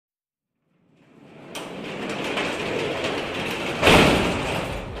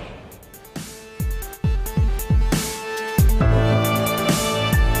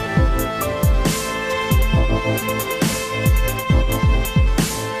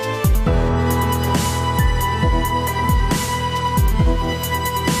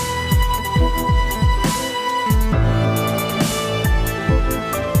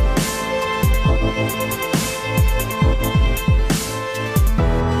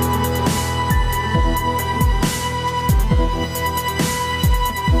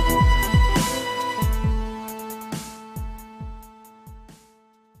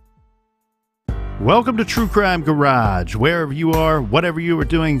Welcome to True Crime Garage. Wherever you are, whatever you are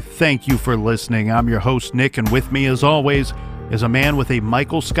doing, thank you for listening. I'm your host, Nick, and with me, as always, is a man with a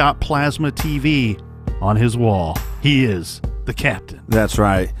Michael Scott plasma TV on his wall. He is the captain. That's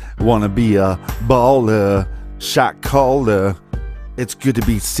right. Want to be a baller, shot caller. It's good to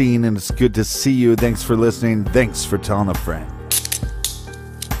be seen, and it's good to see you. Thanks for listening. Thanks for telling a friend.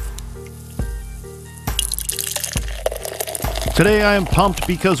 Today I am pumped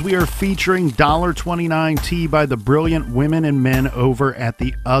because we are featuring $1.29 tea by the brilliant women and men over at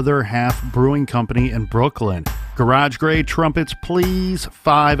the Other Half Brewing Company in Brooklyn. Garage grade trumpets, please.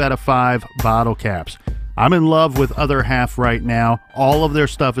 5 out of 5 bottle caps. I'm in love with Other Half right now. All of their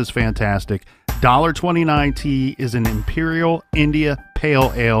stuff is fantastic. $1.29 tea is an Imperial India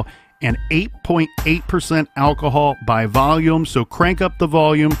Pale Ale and 8.8% alcohol by volume. So crank up the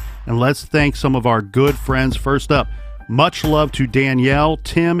volume and let's thank some of our good friends. First up, much love to Danielle,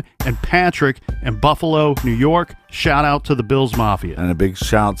 Tim, and Patrick in Buffalo, New York. Shout out to the Bills Mafia. And a big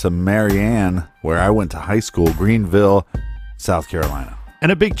shout to Marianne, where I went to high school, Greenville, South Carolina.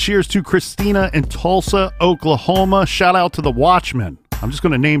 And a big cheers to Christina in Tulsa, Oklahoma. Shout out to the Watchmen. I'm just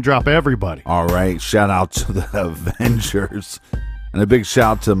going to name drop everybody. All right. Shout out to the Avengers. And a big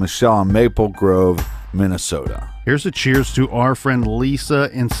shout to Michelle in Maple Grove, Minnesota. Here's a cheers to our friend Lisa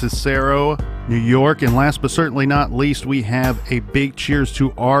in Cicero, New York. And last but certainly not least, we have a big cheers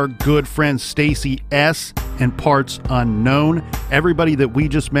to our good friend Stacy S. in Parts Unknown. Everybody that we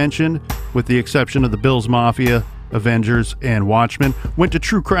just mentioned, with the exception of the Bills Mafia, Avengers, and Watchmen, went to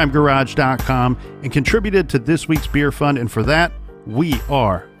truecrimegarage.com and contributed to this week's beer fund. And for that, we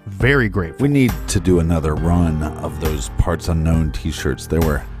are very grateful. We need to do another run of those Parts Unknown t-shirts. They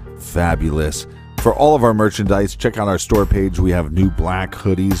were fabulous. For all of our merchandise, check out our store page. We have new black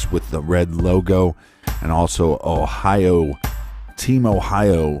hoodies with the red logo and also Team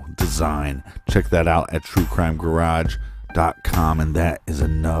Ohio design. Check that out at truecrimegarage.com. And that is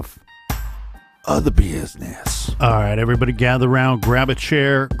enough of the business. All right, everybody gather around, grab a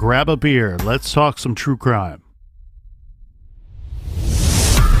chair, grab a beer. Let's talk some true crime.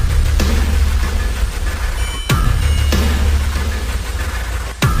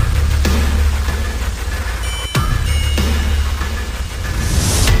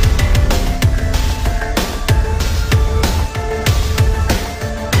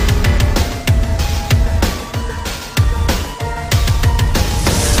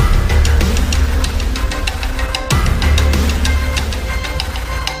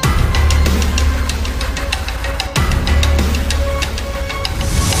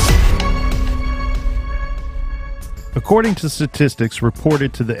 According to statistics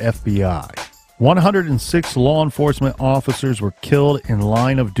reported to the FBI, 106 law enforcement officers were killed in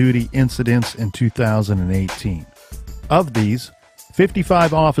line-of-duty incidents in 2018. Of these,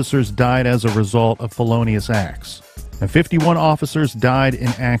 55 officers died as a result of felonious acts, and 51 officers died in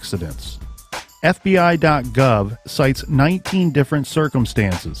accidents. FBI.gov cites 19 different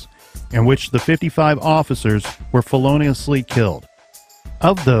circumstances in which the 55 officers were feloniously killed.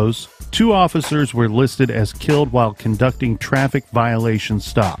 Of those, 2 officers were listed as killed while conducting traffic violation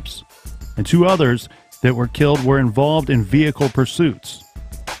stops, and 2 others that were killed were involved in vehicle pursuits.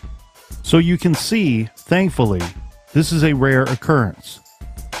 So you can see, thankfully, this is a rare occurrence.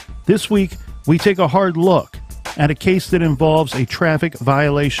 This week, we take a hard look at a case that involves a traffic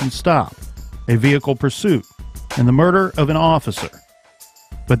violation stop, a vehicle pursuit, and the murder of an officer.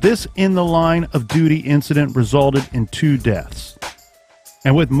 But this in-the-line-of-duty incident resulted in 2 deaths.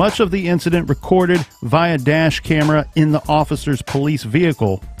 And with much of the incident recorded via dash camera in the officer's police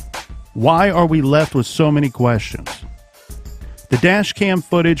vehicle, why are we left with so many questions? The dash cam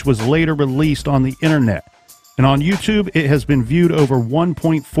footage was later released on the internet, and on YouTube it has been viewed over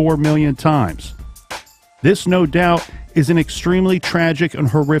 1.4 million times. This, no doubt, is an extremely tragic and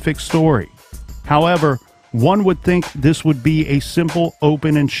horrific story. However, one would think this would be a simple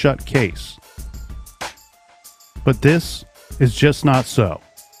open and shut case. But this is just not so.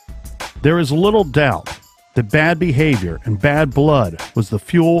 There is little doubt that bad behavior and bad blood was the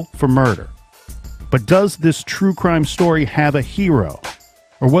fuel for murder. But does this true crime story have a hero?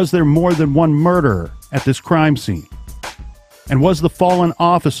 Or was there more than one murderer at this crime scene? And was the fallen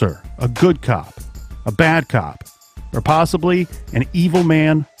officer a good cop, a bad cop, or possibly an evil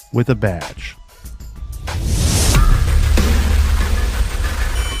man with a badge?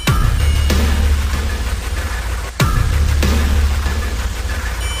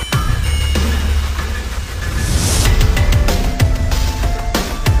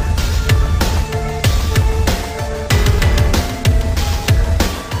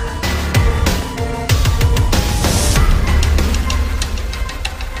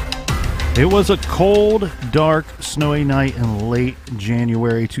 It was a cold, dark, snowy night in late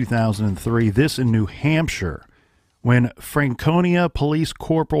January 2003, this in New Hampshire, when Franconia Police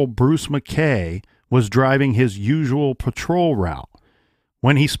Corporal Bruce McKay was driving his usual patrol route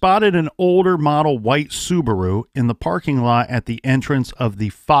when he spotted an older model white Subaru in the parking lot at the entrance of the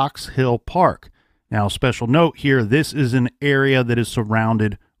Fox Hill Park. Now, special note here, this is an area that is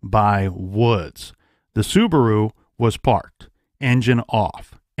surrounded by woods. The Subaru was parked, engine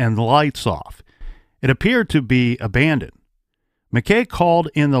off, and the lights off. It appeared to be abandoned. McKay called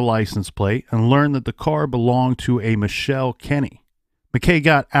in the license plate and learned that the car belonged to a Liko Kenney. McKay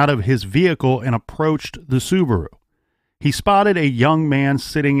got out of his vehicle and approached the Subaru. He spotted a young man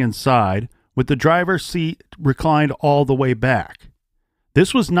sitting inside with the driver's seat reclined all the way back.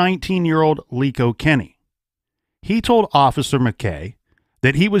 This was 19-year-old Liko Kenney. He told Officer McKay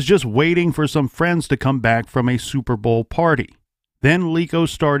that he was just waiting for some friends to come back from a Super Bowl party. Then Liko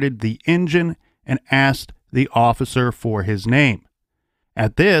started the engine and asked the officer for his name.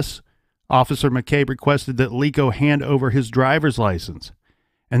 At this, Officer McKay requested that Liko hand over his driver's license,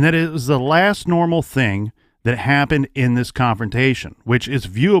 and that it was the last normal thing that happened in this confrontation, which is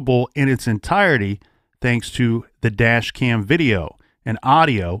viewable in its entirety thanks to the dash cam video and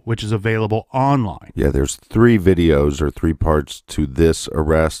audio, which is available online. Yeah, there's 3 videos or 3 parts to this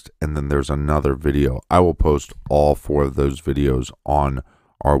arrest, and then there's another video. I will post all 4 of those videos on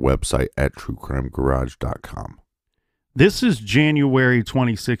our website at truecrimegarage.com. This is January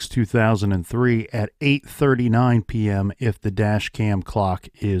 26, 2003 at 8:39 p.m. if the dash cam clock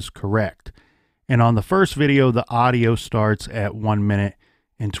is correct. And on the first video, the audio starts at 1 minute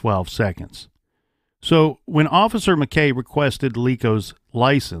and 12 seconds. So when Officer McKay requested Liko's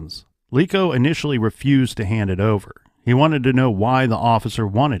license, Liko initially refused to hand it over. He wanted to know why the officer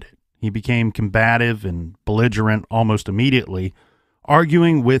wanted it. He became combative and belligerent almost immediately,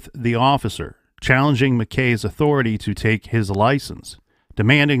 arguing with the officer, challenging McKay's authority to take his license,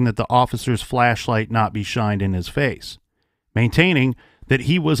 demanding that the officer's flashlight not be shined in his face, maintaining that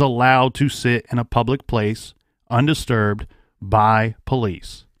he was allowed to sit in a public place undisturbed by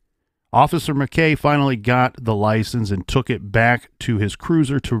police. Officer McKay finally got the license and took it back to his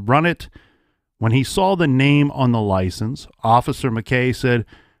cruiser to run it. When he saw the name on the license, Officer McKay said,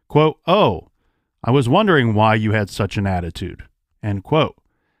 quote, "Oh, I was wondering why you had such an attitude," end quote.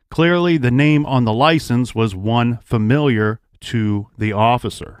 Clearly, the name on the license was one familiar to the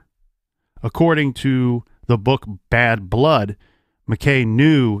officer. According to the book Bad Blood, McKay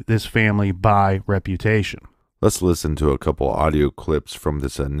knew this family by reputation. Let's listen to a couple audio clips from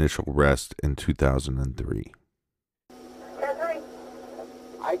this initial arrest in 2003.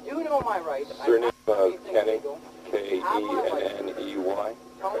 I do know my rights. Surname of Kenney, K-E-N-N-E-Y.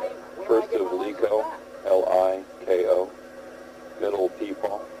 First of Liko, L-I-K-O. Middle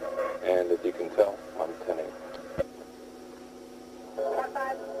P-Paul. And as you can tell, I'm 10-8.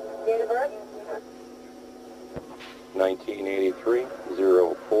 Date of birth?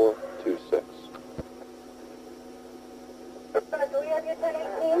 1983-0426. Do we have your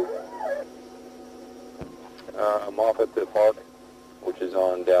 1018? I'm off at the park, which is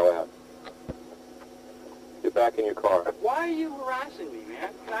on Dow Ave. Get back in your car. Why are you harassing me, man?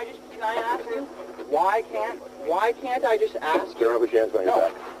 Can I ask you? Why can't I just ask you? Don't put your hands behind your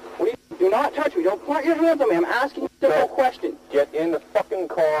back. Do not touch me. Don't point your hands on me. I'm asking you a simple question. Get in the fucking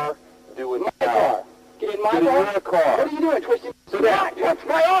car. Do it My now. car. Get in my Get in car. your car. What are you doing, twisting? Sit Do not down. touch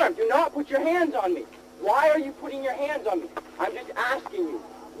my arm. Do not put your hands on me. Why are you putting your hands on me? I'm just asking you.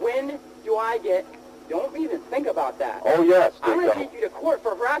 When do I get... Don't even think about that. Oh, yes, I'm going to Liko. take you to court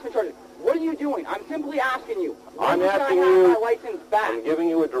for harassment charges. What are you doing? I'm simply asking you. I'm When can asking I have you- my license back? I'm giving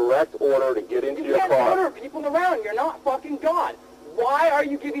you a direct order to get into You your can't car. order people around. You're not fucking God. Why are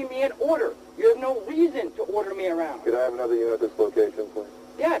you giving me an order? You have no reason to order me around. Could I have another unit at this location, please?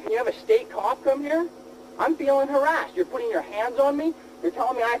 Yeah, can you have a state cop come here? I'm feeling harassed. You're putting your hands on me. You're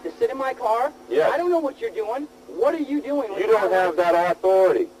telling me I have to sit in my car. Yes. I don't know what you're doing. What are you doing? You don't have that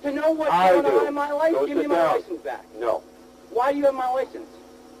authority. To know what's I going do. on in my life, Go give me sit my down. license back. No. Why do you have my license?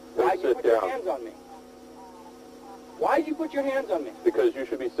 Go Why do you sit put your down. hands on me? Why do you put your hands on me? Because you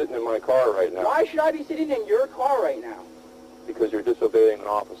should be sitting in my car right now. Why should I be sitting in your car right now? Because you're disobeying an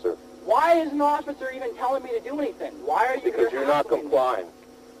officer. Why is an officer even telling me to do anything? Why are you Because here you're not hassling me? complying.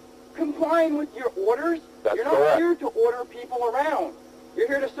 Complying with your orders? That's You're not correct. here to order people around. You're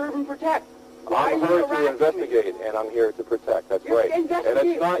here to serve and protect. Why I'm are you here to harassing investigate, and I'm here to protect. That's You're right. And investigate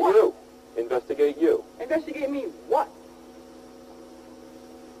it's not what? you. Investigate you. me? Investigate me what?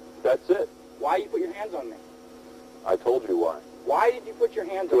 That's it. Why you put your hands on me? I told you why. Why did you put your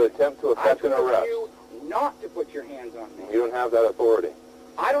hands To on me? attempt to I effect an told arrest. you not to put your hands on me. You don't have that authority.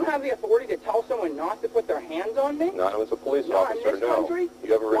 I don't have the authority to tell someone not to put their hands on me? Not as a police Not officer, in this no. country?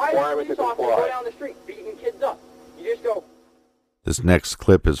 You have a Why requirement does to a police officer go comply. down the street beating kids up? You just go, This next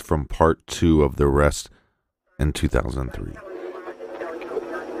clip is from part 2 of the arrest in 2003.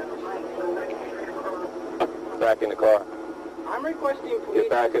 Back in the car. I'm requesting police... Get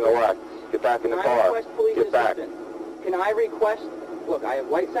back in the left. Get back in the Can I car. request police Get back. assistance? Can I request... Look, I have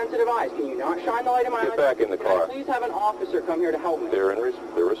light-sensitive eyes. Can you not shine the light in my eyes? Get back in the Can car. I please have an officer come here to help me? They're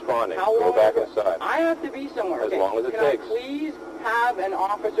responding. How Go long back is it? inside. I have to be somewhere. As okay? long as it Can takes. I please have an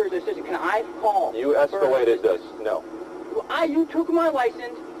officer's assistance? Can I call? You escalated this. No. You took my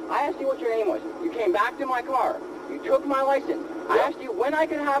license. I asked you what your name was. You came back to my car. You took my license. I asked you when I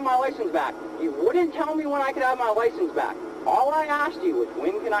could have my license back. You wouldn't tell me when I could have my license back. All I asked you was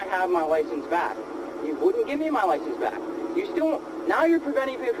when can I have my license back. You wouldn't give me my license back. You still, now you're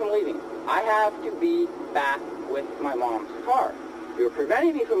preventing me from leaving. I have to be back with my mom's car. You're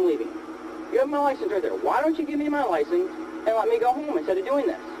preventing me from leaving. You have my license right there. Why don't you give me my license and let me go home instead of doing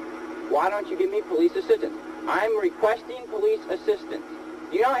this? Why don't you give me police assistance? I'm requesting police assistance.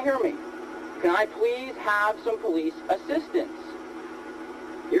 Do you not hear me? Can I please have some police assistance?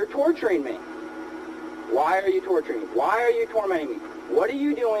 You're torturing me. Why are you torturing me? Why are you tormenting me? What are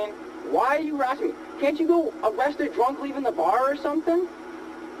you doing? Why are you harassing me? Can't you go arrest a drunk leaving the bar or something?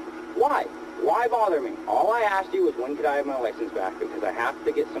 Why? Why bother me? All I asked you was when could I have my license back because I have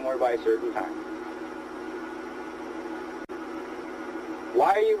to get somewhere by a certain time.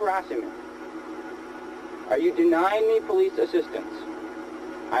 Why are you harassing me? Are you denying me police assistance?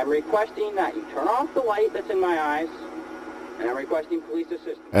 I'm requesting that you turn off the light that's in my eyes, and I'm requesting police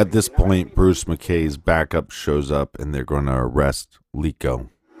assistance. At this point, Bruce McKay's backup shows up, and they're going to arrest Liko.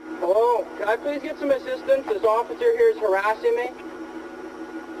 Hello, can I please get some assistance? This officer here is harassing me.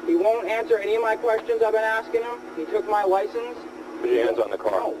 He won't answer any of my questions I've been asking him. He took my license. Put your hands on the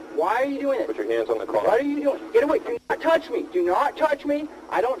car. No, why are you doing it? Put your hands on the car. What are you doing? Get away. Do not touch me. Do not touch me.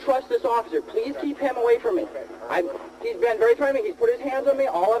 I don't trust this officer. Please keep him away from me. He's been very threatening. He's put his hands on me.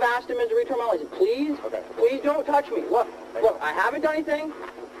 All I've asked him is to return my license. Please, please don't touch me. Look, I haven't done anything.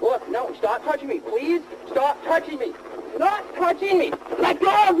 Look, no, stop touching me. Please, stop touching me. Stop touching me. Let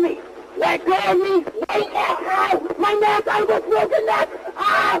go of me. Let go of me. Wait, ow, my neck. I was broken neck.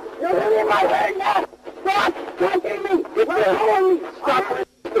 Ah, you're hurting my leg now. Stop touching me. Let go of me. Stop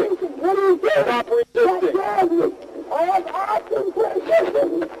resisting. What are you doing? Stop resisting. Let go of me. I have asking for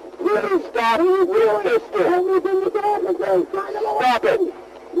assistance. Please stop resisting. Everything is officer. Stop it.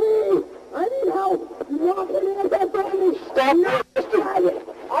 Please, I need help. You want to put your hands on me? Stop resisting.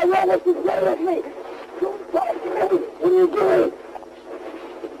 I want what you say with me. Don't touch me. What are you doing?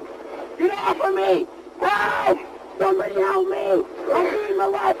 Get off of me! Help! Somebody help me! I'm being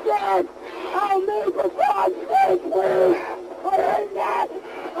molested! Help me for God's sake, please! I hurt that!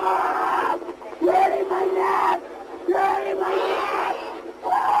 Ah! You're hurting my neck! You're hurting my neck!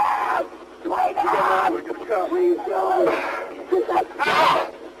 Ah! Wait up! What are you doing? Get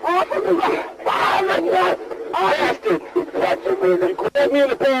that off of me! Ah, my neck! Bastard! He's touching me! You grabbed me in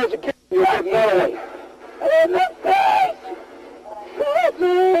the pants and kicked me! You have no way! In the face! Help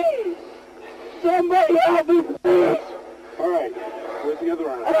me! Somebody help me, please! All right, where's the other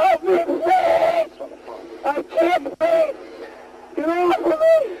arm? Help me, please! I can't breathe! Get off of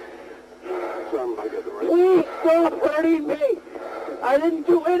me! Son, I got the right. Please stop hurting me! I didn't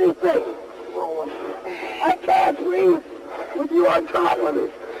do anything! I can't breathe with you on top of me!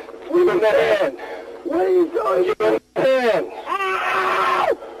 Give me that hand! What are you doing? Give me that hand!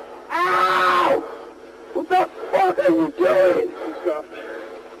 Ow! Ow! What the fuck are you doing? Stop.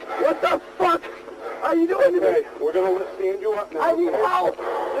 What the fuck are you doing to me? Okay, we're going to stand you up now. I need help!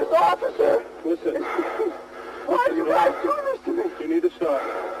 This officer! Listen, Why are you guys doing this to me? you need to stop.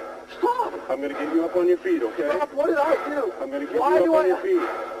 Stop! I'm going to get you up on your feet, okay? Stop! What did I do? I'm going to get Why you do up on I... your feet.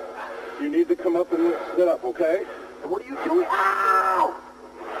 You need to come up and sit up, okay? What are you doing? Ow!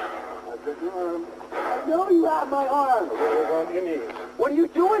 I've got your arm. I know you have my arm. Roll over onto your knees. What are you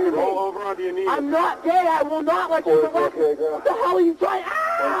doing to me? Roll over onto your knees. I'm not dead. I will not let you molest me. Okay, girl. What the hell are you trying?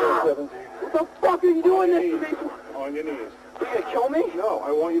 Ow! 1.17. What the fuck are you doing this to me? On your knees. Are you gonna kill me? No,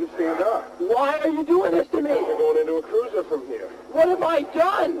 I want you to stand up. Why are you doing this to me? We're going into a cruiser from here. What have I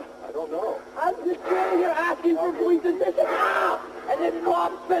done? I don't know. I'm just standing here asking for police assistance. Ow! And this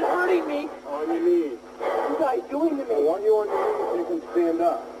cop's been hurting me. On your knees. What are you guys doing to I me? want you on your knees so you can stand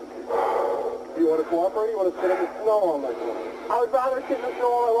up. Do you want to cooperate or you want to sit in the snow all night long? I would rather sit in the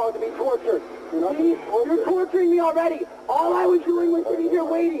snow all I want to be tortured. You're not See? being tortured. You're torturing me already. All I was doing was sitting here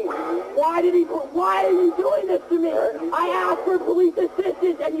waiting. Why Why are you doing this to me? I asked for police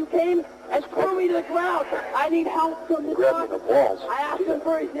assistance, and you came and threw me to the ground. I need help from this officer. I asked him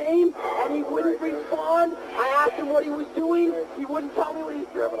for his name, and he wouldn't respond. I asked him what he was doing. He wouldn't tell me what he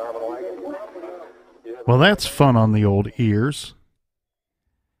was doing. Well, that's fun on the old ears.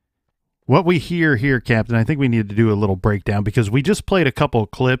 What we hear here, Captain, I think we need to do a little breakdown because we just played a couple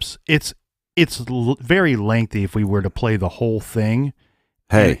of clips. It's very lengthy if we were to play the whole thing.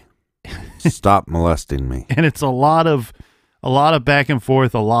 Hey, stop molesting me. And it's a lot of back and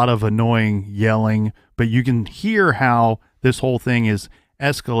forth, a lot of annoying yelling, but you can hear how this whole thing is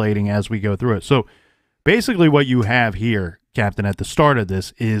escalating as we go through it. So basically what you have here, Captain, at the start of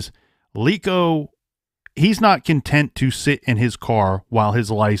this is Liko. He's not content to sit in his car while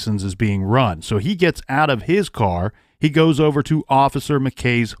his license is being run. So he gets out of his car. He goes over to Officer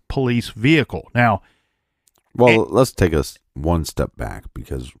McKay's police vehicle. Now, well, let's take us one step back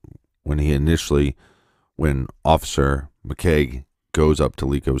because when Officer McKay goes up to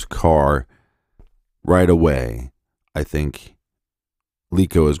Liko's car, right away, I think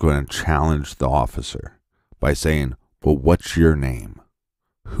Liko is going to challenge the officer by saying, well, what's your name?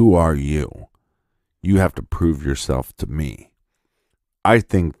 Who are you? You have to prove yourself to me. I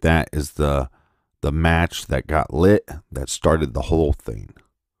think that is the match that got lit, that started the whole thing.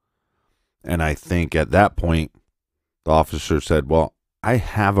 And I think at that point, the officer said, well, I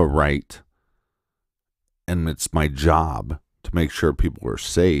have a right, and it's my job to make sure people are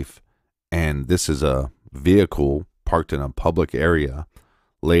safe. And this is a vehicle parked in a public area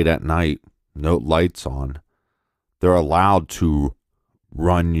late at night, no lights on. They're allowed to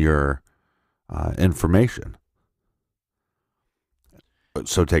run your information.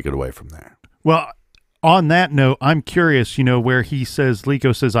 So take it away from there. Well, on that note, I'm curious, where he says,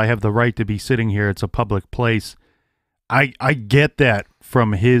 Liko says, I have the right to be sitting here. It's a public place. I get that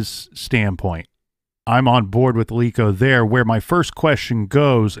from his standpoint. I'm on board with Liko there. Where my first question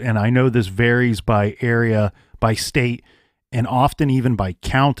goes, and I know this varies by area, by state, and often even by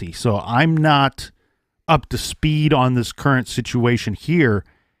county. So I'm not up to speed on this current situation here,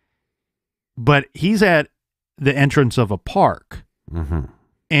 but he's at the entrance of a park. Mm-hmm.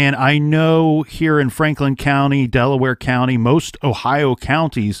 And I know here in Franklin County, Delaware County, most Ohio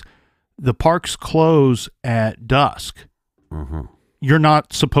counties, the parks close at dusk. Mm-hmm. You're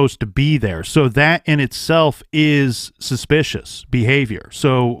not supposed to be there. So that in itself is suspicious behavior.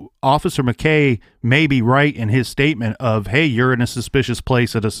 So Officer McKay may be right in his statement of, hey, you're in a suspicious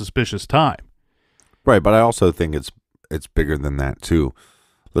place at a suspicious time. Right, but I also think it's bigger than that too.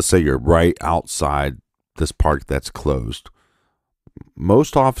 Let's say you're right outside this park that's closed.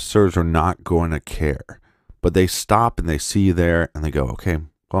 Most officers are not going to care, but they stop and they see you there and they go, okay,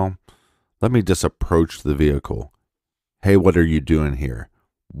 well, let me just approach the vehicle. Hey, what are you doing here?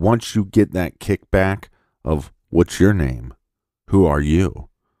 Once you get that kickback of what's your name? Who are you?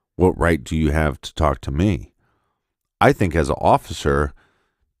 What right do you have to talk to me? I think as an officer,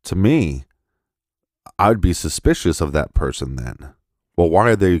 to me, I'd be suspicious of that person then. Well, why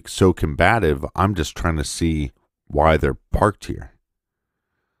are they so combative? I'm just trying to see why they're parked here.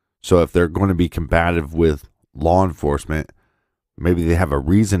 So if they're going to be combative with law enforcement, maybe they have a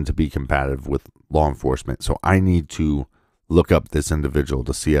reason to be combative with law enforcement. So I need to look up this individual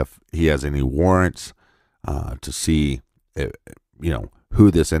to see if he has any warrants, to see,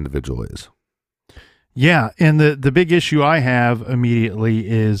 who this individual is. Yeah, and the big issue I have immediately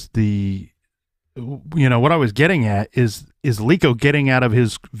is what I was getting at is Liko getting out of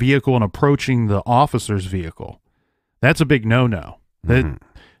his vehicle and approaching the officer's vehicle. That's a big no-no. That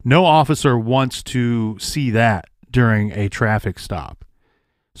no officer wants to see that during a traffic stop.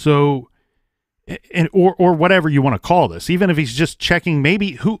 So, or whatever you want to call this, even if he's just checking,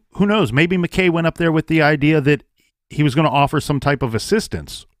 maybe who knows? Maybe McKay went up there with the idea that he was going to offer some type of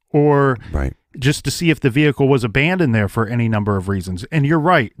assistance, or right, just to see if the vehicle was abandoned there for any number of reasons. And you're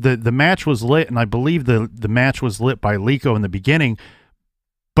right, the match was lit, and I believe the match was lit by Liko in the beginning.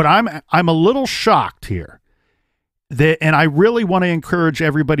 But I'm a little shocked here. And I really want to encourage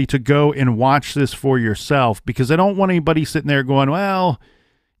everybody to go and watch this for yourself, because I don't want anybody sitting there going, well,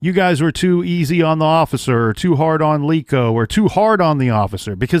 you guys were too easy on the officer, or too hard on Liko, or too hard on the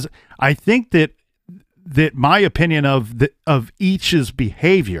officer. Because I think that my opinion of each's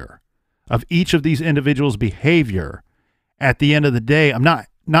behavior, of each of these individuals' behavior, at the end of the day, I'm not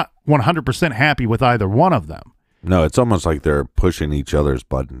 100% happy with either one of them. No, it's almost like they're pushing each other's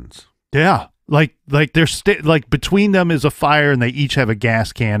buttons. Yeah. Like they're like between them is a fire, and they each have a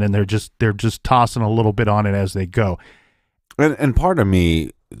gas can, and they're just tossing a little bit on it as they go. And part of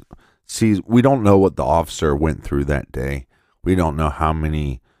me sees, we don't know what the officer went through that day. We don't know how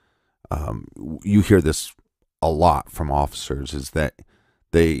many you hear this a lot from officers, is that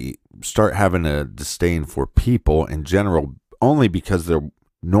they start having a disdain for people in general, only because they're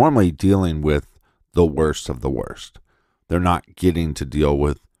normally dealing with the worst of the worst. They're not getting to deal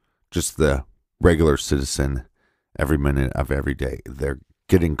with just the regular citizen every minute of every day. They're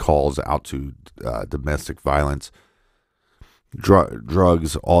getting calls out to domestic violence,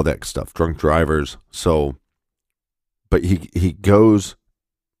 drugs, all that stuff, drunk drivers. So, but he goes,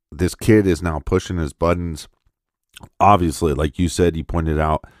 this kid is now pushing his buttons. Obviously, like you said, you pointed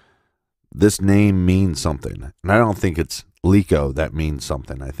out, this name means something. And I don't think it's Liko that means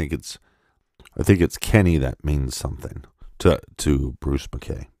something. I think it's Kenny that means something to Bruce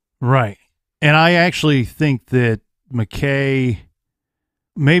McKay. Right. And I actually think that McKay,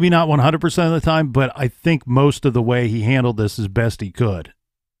 maybe not 100% of the time, but I think most of the way he handled this as best he could.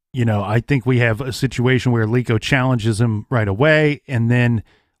 You know, I think we have a situation where Liko challenges him right away, and then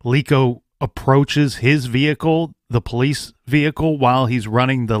Liko approaches his vehicle, the police vehicle, while he's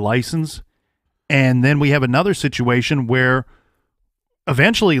running the license. And then we have another situation where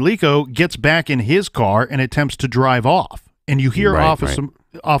eventually Liko gets back in his car and attempts to drive off. And you hear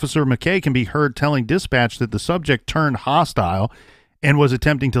Officer McKay can be heard telling dispatch that the subject turned hostile and was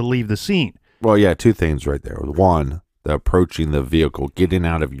attempting to leave the scene. Well, yeah, two things right there. One, the approaching the vehicle, getting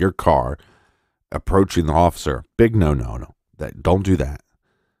out of your car, approaching the officer, big no. Don't do that.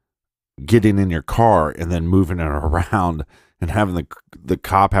 Getting in your car and then moving it around and having the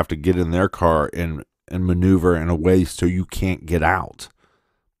cop have to get in their car and maneuver in a way so you can't get out.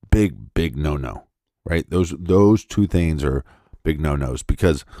 Big no, right? Those two things are big no-nos,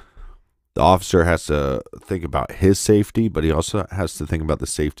 because the officer has to think about his safety, but he also has to think about the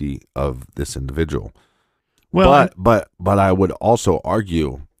safety of this individual. Well, but I would also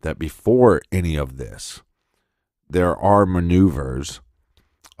argue that before any of this, there are maneuvers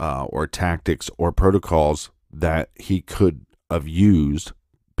or tactics or protocols that he could have used,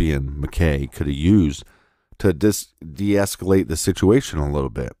 being McKay, could have used to de-escalate the situation a little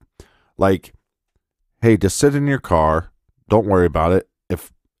bit. Like, hey, just sit in your car. Don't worry about it.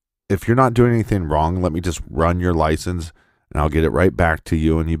 If you're not doing anything wrong, let me just run your license and I'll get it right back to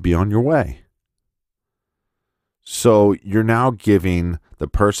you and you'll be on your way. So you're now giving the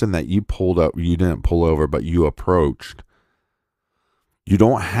person that you didn't pull over, but you approached, you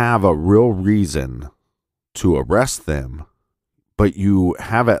don't have a real reason to arrest them, but you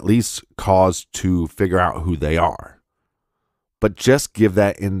have at least cause to figure out who they are. But just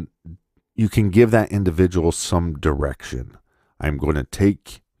you can give that individual some direction. I'm going to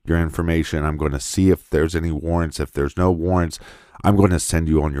take your information. I'm going to see if there's any warrants. If there's no warrants, I'm going to send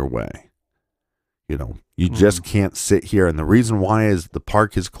you on your way. You know, you just can't sit here. And the reason why is the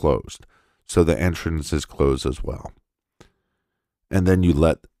park is closed. So the entrance is closed as well. And then you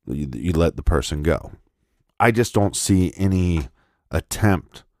let the person go. I just don't see any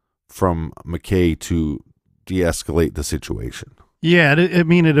attempt from McKay to de-escalate the situation. Yeah, I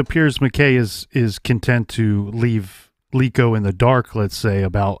mean, it appears McKay is content to leave Liko in the dark, let's say,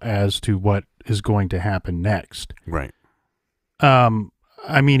 about as to what is going to happen next. Right.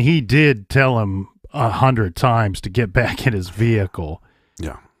 I mean, he did tell him 100 times to get back in his vehicle.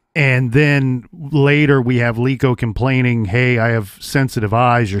 Yeah. And then later we have Liko complaining, hey, I have sensitive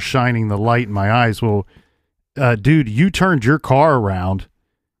eyes. You're shining the light in my eyes. Well, dude, you turned your car around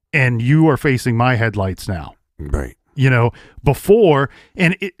and you are facing my headlights now. Right. You know, before,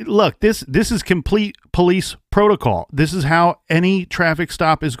 and look, this is complete police protocol. This is how any traffic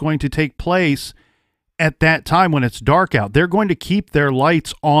stop is going to take place at that time when it's dark out. They're going to keep their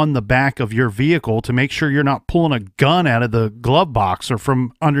lights on the back of your vehicle to make sure you're not pulling a gun out of the glove box or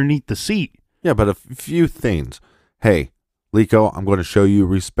from underneath the seat. Yeah, but a few things. Hey, Liko, I'm going to show you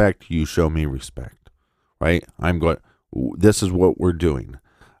respect. You show me respect, right? This is what we're doing.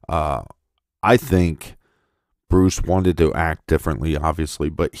 I think Bruce wanted to act differently, obviously,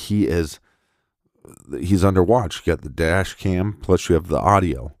 but he's under watch. You got the dash cam, plus you have the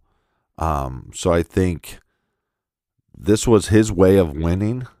audio. So I think this was his way of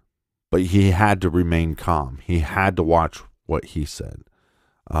winning, but he had to remain calm. He had to watch what he said.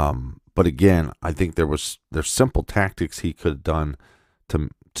 But again, I think there's simple tactics he could have done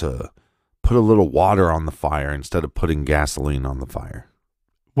to put a little water on the fire instead of putting gasoline on the fire.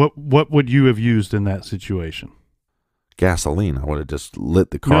 What would you have used in that situation? Gasoline. I would have just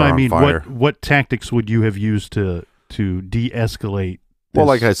lit the car on fire. What tactics would you have used to de-escalate this? Well,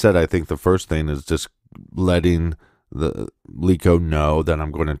 like I said, I think the first thing is just letting the Liko know that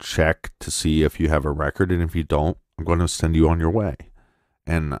I'm going to check to see if you have a record, and if you don't, I'm going to send you on your way,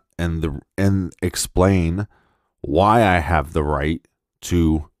 and explain why I have the right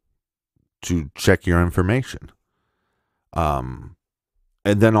to to check your information. And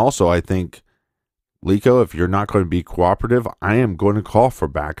then also, I think, Liko, if you're not going to be cooperative, I am going to call for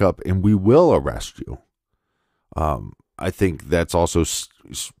backup and we will arrest you. I think that's also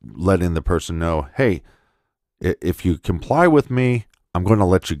letting the person know, hey, if you comply with me, I'm going to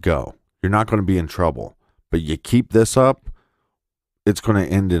let you go. You're not going to be in trouble. But you keep this up, it's going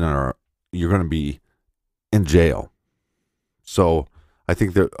to end you're going to be in jail. So I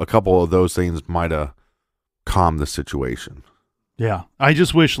think that a couple of those things might have calmed the situation. Yeah, I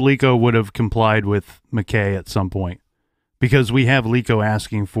just wish Liko would have complied with McKay at some point, because we have Liko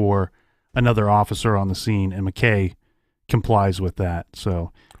asking for another officer on the scene, and McKay complies with that.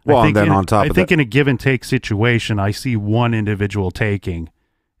 So, well, I think and then on top of that, I think in a give and take situation, I see one individual taking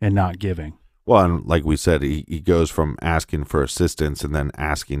and not giving. Well, and like we said, he goes from asking for assistance and then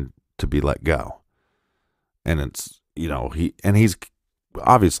asking to be let go, and it's he's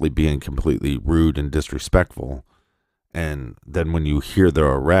obviously being completely rude and disrespectful. And then when you hear the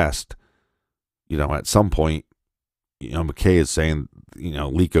arrest, at some point, McKay is saying,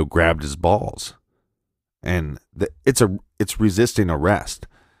 Liko grabbed his balls, and it's resisting arrest.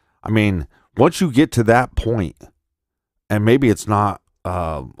 I mean, once you get to that point, and maybe it's not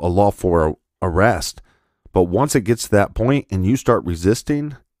a lawful arrest, but once it gets to that point and you start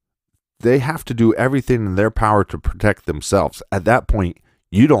resisting, they have to do everything in their power to protect themselves. At that point,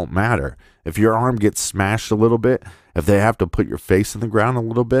 you don't matter. If your arm gets smashed a little bit, if they have to put your face in the ground a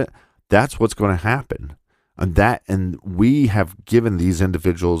little bit, that's what's going to happen. And we have given these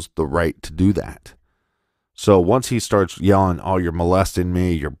individuals the right to do that. So once he starts yelling, "Oh, you're molesting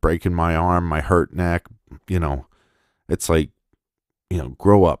me, you're breaking my arm, my hurt neck," it's like,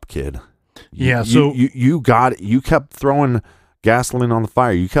 grow up, kid. You kept throwing gasoline on the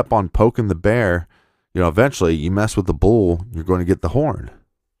fire. You kept on poking the bear. Eventually you mess with the bull, you're going to get the horn.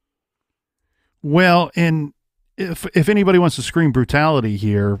 Well, and if anybody wants to scream brutality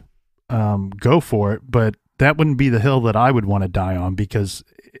here, go for it. But that wouldn't be the hill that I would want to die on, because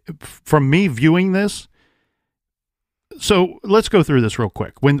from me viewing this, so let's go through this real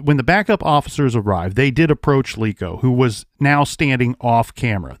quick. When the backup officers arrived, they did approach Liko, who was now standing off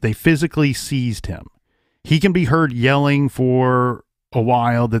camera. They physically seized him. He can be heard yelling for a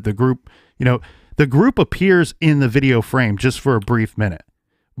while that the group appears in the video frame just for a brief minute.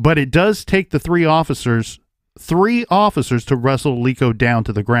 But it does take the three officers to wrestle Liko down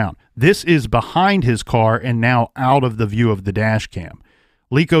to the ground. This is behind his car and now out of the view of the dash cam.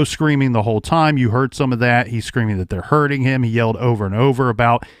 Liko screaming the whole time. You heard some of that. He's screaming that they're hurting him. He yelled over and over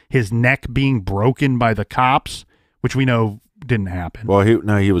about his neck being broken by the cops, which we know didn't happen. Well,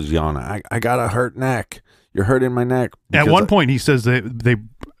 he was yelling, I got a hurt neck. You're hurting my neck. At one point, he says that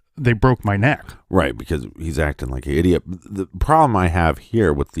they broke my neck. Right, because he's acting like an idiot. The problem I have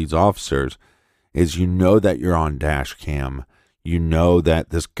here with these officers is that you're on dash cam. That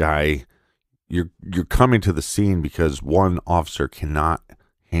this guy, you're coming to the scene because one officer cannot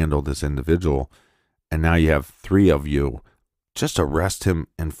handle this individual, and now you have three of you. Just arrest him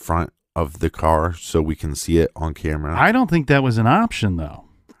in front of the car so we can see it on camera. I don't think that was an option, though.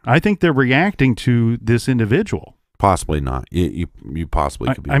 I think they're reacting to this individual. Possibly not. You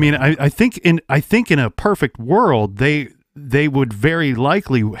possibly could be. I think in a perfect world, they would very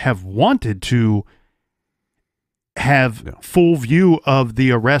likely have wanted to have full view of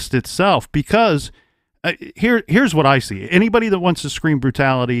the arrest itself, because here's what I see. Anybody that wants to scream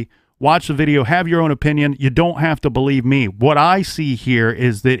brutality, watch the video, have your own opinion. You don't have to believe me. What I see here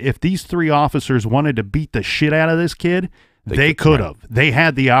is that if these three officers wanted to beat the shit out of this kid, they could have. They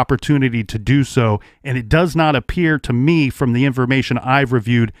had the opportunity to do so, and it does not appear to me from the information I've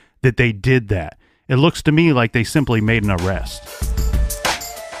reviewed that they did that. It looks to me like they simply made an arrest.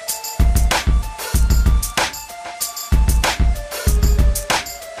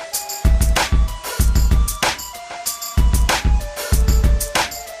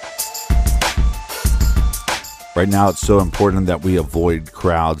 Right now, it's so important that we avoid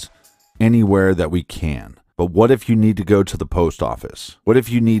crowds anywhere that we can. But what if you need to go to the post office? What if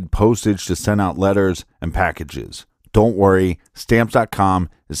you need postage to send out letters and packages? Don't worry, Stamps.com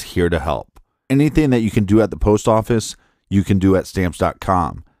is here to help. Anything that you can do at the post office, you can do at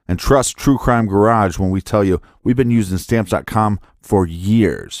Stamps.com. And trust True Crime Garage when we tell you we've been using Stamps.com for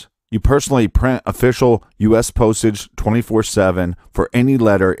years. You personally print official U.S. postage 24/7 for any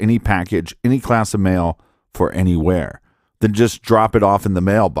letter, any package, any class of mail, for anywhere. Then just drop it off in the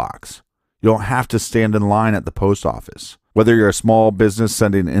mailbox. You don't have to stand in line at the post office. Whether you're a small business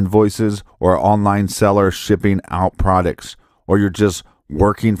sending invoices or an online seller shipping out products, or you're just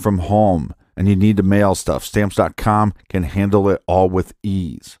working from home and you need to mail stuff, Stamps.com can handle it all with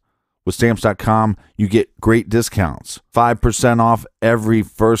ease. With Stamps.com, you get great discounts. 5% off every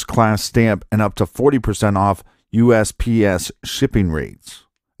first-class stamp and up to 40% off USPS shipping rates.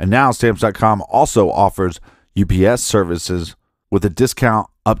 And now Stamps.com also offers UPS services with a discount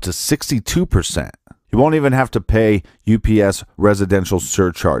up to 62%. You won't even have to pay UPS residential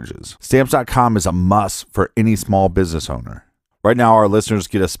surcharges. Stamps.com is a must for any small business owner. Right now, our listeners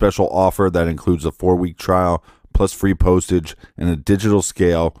get a special offer that includes a 4-week trial plus free postage and a digital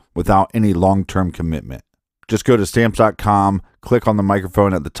scale without any long-term commitment. Just go to Stamps.com, click on the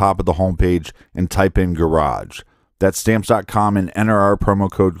microphone at the top of the homepage, and type in Garage. That's Stamps.com and enter our promo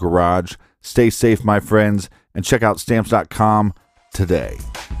code Garage. Stay safe, my friends, and check out Stamps.com today.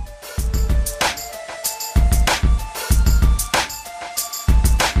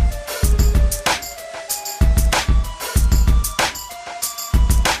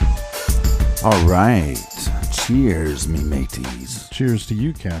 All right. Cheers, me mateys. Cheers to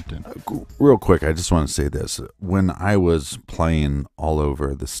you, Captain. Real quick, I just want to say this. When I was playing all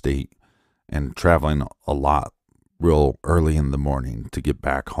over the state and traveling a lot real early in the morning to get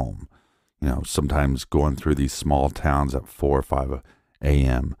back home, you know, sometimes going through these small towns at 4 or 5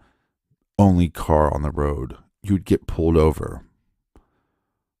 a.m., only car on the road, you'd get pulled over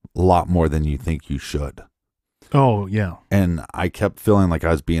a lot more than you think you should. Oh, yeah. And I kept feeling like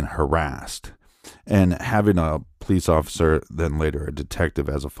I was being harassed. And having a police officer, then later a detective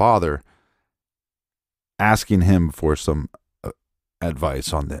as a father, asking him for some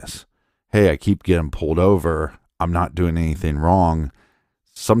advice on this. Hey, I keep getting pulled over. I'm not doing anything wrong.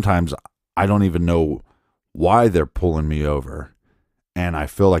 Sometimes I don't even know why they're pulling me over. And I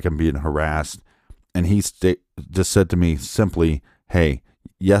feel like I'm being harassed. And he just said to me simply, hey,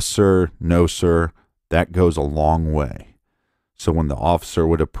 yes, sir, no, sir. That goes a long way. So when the officer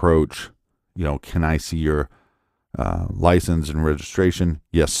would approach, you know, can I see your license and registration?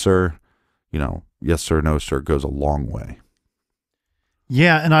 Yes, sir. You know, yes, sir, no, sir goes a long way.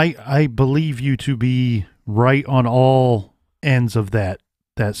 Yeah, and I believe you to be right on all ends of that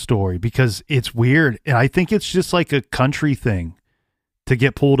story, because it's weird. And I think it's just like a country thing to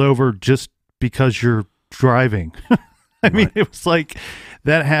get pulled over just because you're driving. I mean, it was like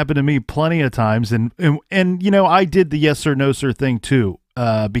that happened to me plenty of times. And you know, I did the yes sir, no sir thing too,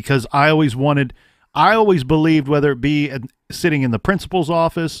 because I always believed, whether it be sitting in the principal's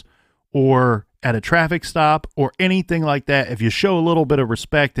office or at a traffic stop or anything like that, if you show a little bit of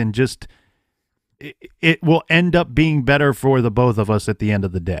respect and just, it will end up being better for the both of us at the end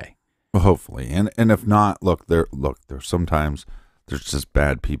of the day. Well, hopefully. And if not, there's sometimes there's just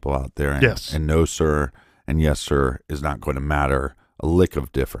bad people out there. And, yes. And no sir and yes, sir is not going to matter a lick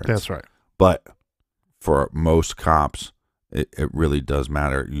of difference. That's right. But for most cops, it really does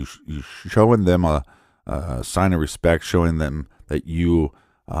matter. You showing them a sign of respect, showing them that you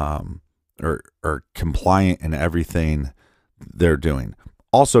are compliant in everything they're doing.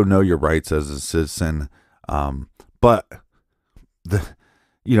 Also know your rights as a citizen. But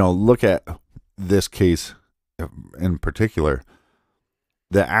look at this case in particular.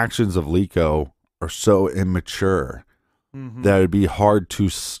 The actions of Liko are so immature that it'd be hard to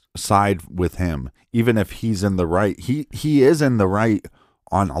side with him, even if he's in the right. He is in the right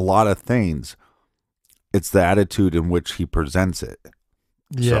on a lot of things. It's the attitude in which he presents it.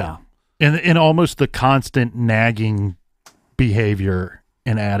 Yeah. So. And almost the constant nagging behavior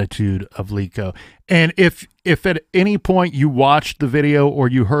and attitude of Liko. And if at any point you watched the video or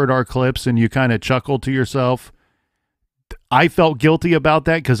you heard our clips and you kind of chuckled to yourself, I felt guilty about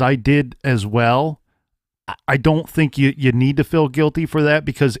that because I did as well. I don't think you need to feel guilty for that,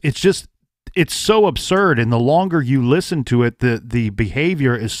 because it's so absurd. And the longer you listen to it, the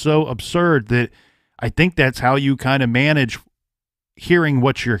behavior is so absurd that I think that's how you kind of manage hearing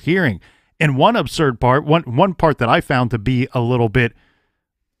what you're hearing. And one absurd part, one part that I found to be a little bit,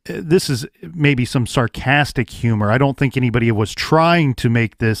 this is maybe some sarcastic humor. I don't think anybody was trying to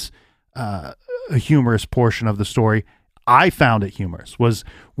make this a humorous portion of the story. I found it humorous, was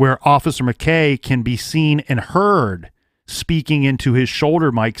where Officer McKay can be seen and heard speaking into his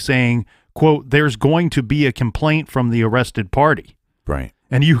shoulder mic saying, quote, "There's going to be a complaint from the arrested party." Right.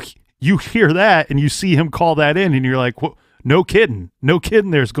 And you hear that and you see him call that in and you're like, well, no kidding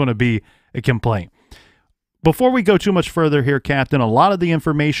there's going to be a complaint. Before we go too much further here, Captain, a lot of the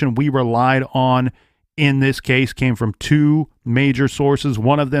information we relied on in this case came from two major sources,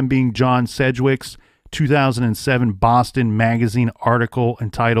 one of them being John Sedgwick's 2007 Boston Magazine article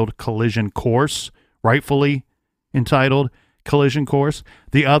entitled Collision Course, rightfully entitled Collision Course.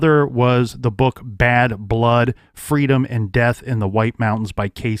 The other was the book Bad Blood, Freedom and Death in the White Mountains by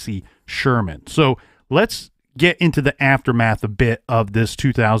Casey Sherman. So let's get into the aftermath a bit of this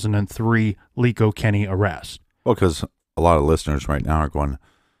 2003 Liko Kenney arrest. Well, because a lot of listeners right now are going,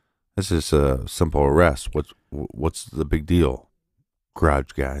 this is a simple arrest. What's the big deal,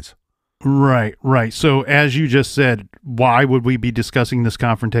 garage guys? Right. So as you just said, why would we be discussing this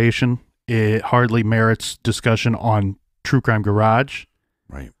confrontation? It hardly merits discussion on True Crime Garage.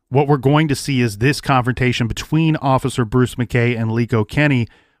 Right. What we're going to see is this confrontation between Officer Bruce McKay and Liko Kenney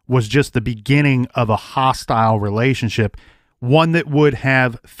was just the beginning of a hostile relationship, one that would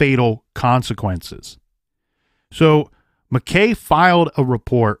have fatal consequences. So McKay filed a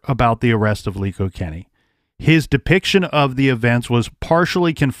report about the arrest of Liko Kenney. His depiction of the events was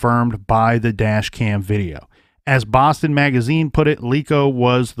partially confirmed by the dash cam video. As Boston Magazine put it, Liko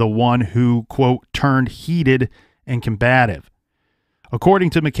was the one who, quote, turned heated and combative. According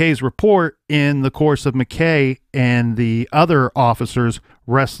to McKay's report, in the course of McKay and the other officers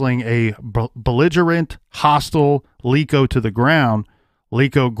wrestling a belligerent, hostile Liko to the ground,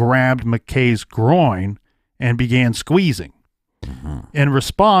 Liko grabbed McKay's groin and began squeezing. In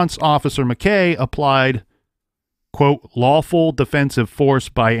response, Officer McKay applied, quote, lawful defensive force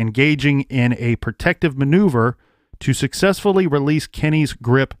by engaging in a protective maneuver to successfully release Kenney's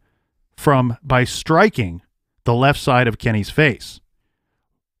grip by striking the left side of Kenney's face.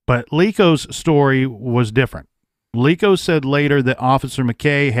 But Liko's story was different. Liko said later that Officer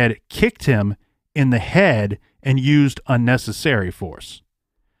McKay had kicked him in the head and used unnecessary force.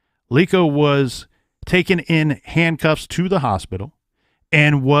 Liko was taken in handcuffs to the hospital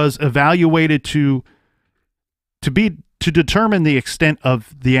and was evaluated to determine the extent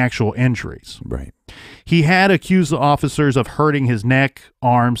of the actual injuries. Right. He had accused the officers of hurting his neck,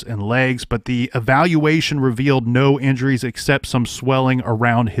 arms, and legs, but the evaluation revealed no injuries except some swelling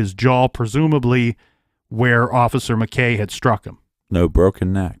around his jaw, presumably where Officer McKay had struck him. No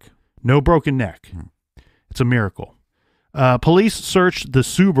broken neck. No broken neck. It's a miracle. Police searched the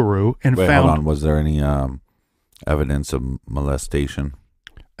Subaru and Wait, found... hold on. Was there any evidence of molestation?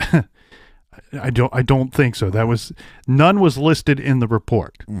 I don't think so. None was listed in the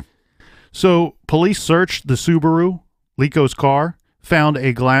report. So police searched the Subaru, Liko's car, found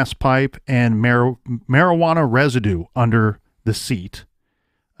a glass pipe and marijuana residue under the seat,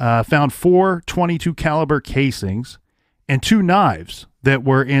 found 4 .22 caliber casings and 2 knives that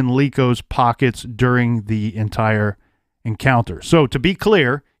were in Liko's pockets during the entire encounter. So to be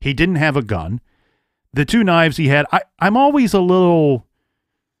clear, he didn't have a gun. The 2 knives he had, I'm always a little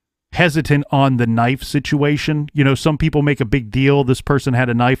hesitant on the knife situation. You know, some people make a big deal. This person had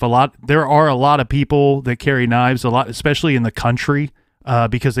a knife. There are a lot of people that carry knives a lot, especially in the country,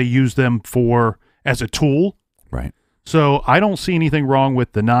 because they use them as a tool. Right. So I don't see anything wrong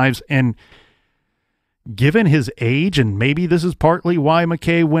with the knives. And given his age, and maybe this is partly why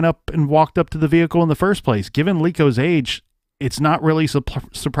McKay went up and walked up to the vehicle in the first place, given Liko's age, it's not really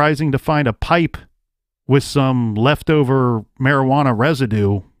surprising to find a pipe with some leftover marijuana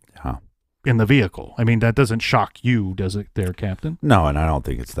residue in the vehicle. I mean, that doesn't shock you, does it there, Captain? No, and I don't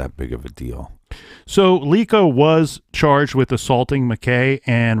think it's that big of a deal. So Liko was charged with assaulting McKay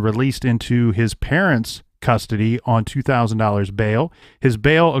and released into his parents' custody on $2,000 bail. His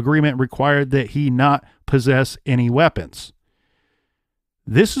bail agreement required that he not possess any weapons.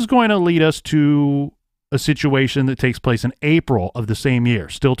 This is going to lead us to a situation that takes place in April of the same year,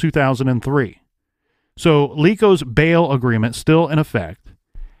 still 2003. So Liko's bail agreement still in effect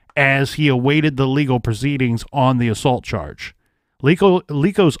as he awaited the legal proceedings on the assault charge.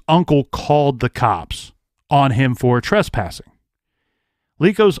 Liko's uncle called the cops on him for trespassing.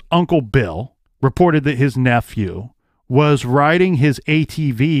 Liko's uncle Bill reported that his nephew was riding his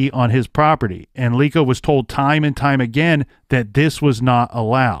ATV on his property, and Liko was told time and time again that this was not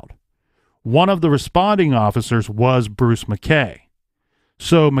allowed. One of the responding officers was Bruce McKay.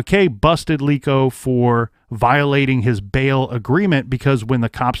 So McKay busted Liko for violating his bail agreement because when the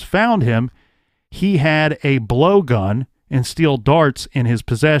cops found him, he had a blowgun and steel darts in his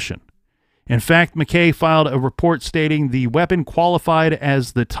possession. In fact, McKay filed a report stating the weapon qualified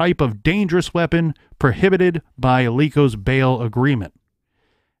as the type of dangerous weapon prohibited by Liko's bail agreement.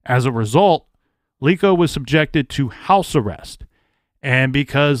 As a result, Liko was subjected to house arrest, and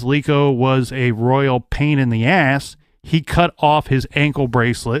because Liko was a royal pain in the ass, he cut off his ankle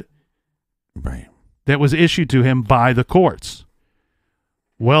bracelet that was issued to him by the courts.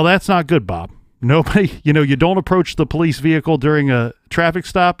 Well, that's not good, Bob. Nobody, you don't approach the police vehicle during a traffic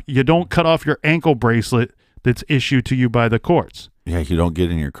stop. You don't cut off your ankle bracelet that's issued to you by the courts. Yeah, you don't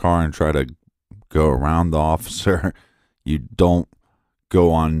get in your car and try to go around the officer. You don't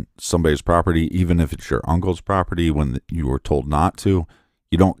go on somebody's property, even if it's your uncle's property, when you were told not to.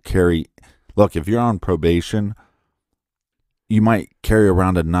 You don't carry... look, if you're on probation, you might carry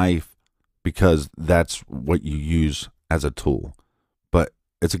around a knife because that's what you use as a tool. But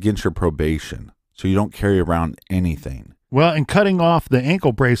it's against your probation, so you don't carry around anything. Well, and cutting off the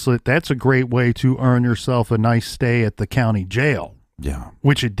ankle bracelet, that's a great way to earn yourself a nice stay at the county jail. Yeah.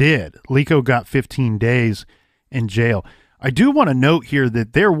 Which it did. Liko got 15 days in jail. I do want to note here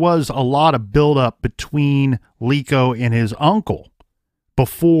that there was a lot of buildup between Liko and his uncle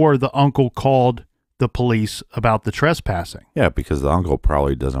before the uncle called the police about the trespassing. Yeah, because the uncle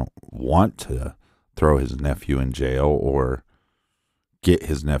probably doesn't want to throw his nephew in jail or get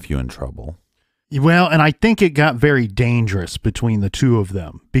his nephew in trouble. Well, and I think it got very dangerous between the two of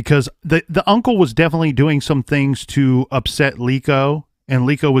them because the uncle was definitely doing some things to upset Liko, and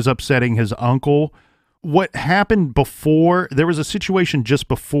Liko was upsetting his uncle. What happened before, there was a situation just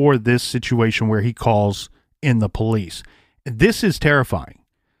before this situation where he calls in the police. This is terrifying.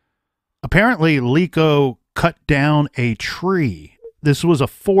 Apparently, Liko cut down a tree. This was a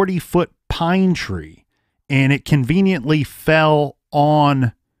 40-foot pine tree, and it conveniently fell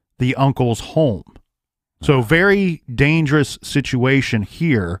on the uncle's home. So very dangerous situation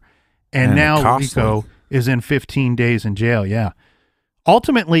here. And now Liko is in 15 days in jail. Yeah.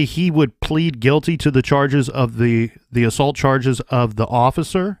 Ultimately, he would plead guilty to the charges of the assault charges of the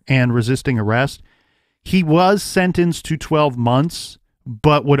officer and resisting arrest. He was sentenced to 12 months,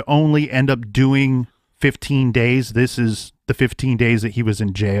 but would only end up doing 15 days. This is the 15 days that he was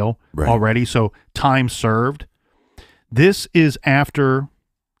in jail already. So time served. This is after,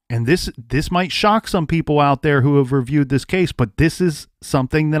 and this might shock some people out there who have reviewed this case, but this is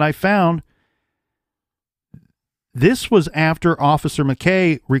something that I found. This was after Officer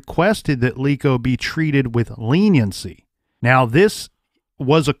McKay requested that Liko be treated with leniency. Now, this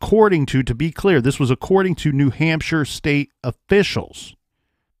was according to be clear, this was according to New Hampshire state officials.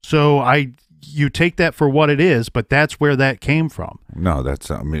 So you take that for what it is, but that's where that came from. No,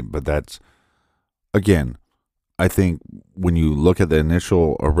 but that's, again, I think when you look at the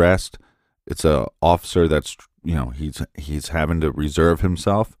initial arrest, it's a officer that's, he's having to reserve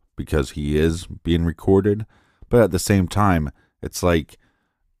himself because he is being recorded. But at the same time, it's like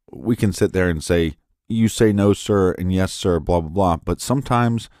we can sit there and say, you say no, sir, and yes, sir, blah, blah, blah. But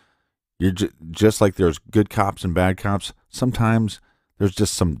sometimes you're just like there's good cops and bad cops. Sometimes there's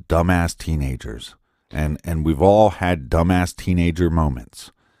just some dumbass teenagers. And we've all had dumbass teenager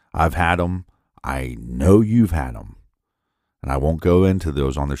moments. I've had them. I know you've had them. And I won't go into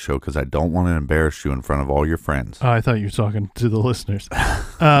those on the show because I don't want to embarrass you in front of all your friends. I thought you were talking to the listeners.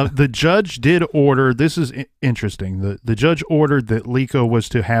 The judge did order, this is interesting, the judge ordered that Liko was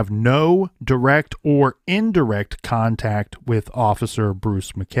to have no direct or indirect contact with Officer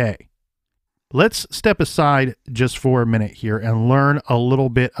Bruce McKay. Let's step aside just for a minute here and learn a little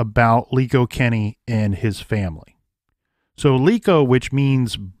bit about Liko Kenney and his family. So Liko, which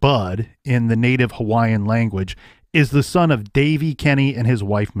means bud in the native Hawaiian language, is the son of Davy Kenney and his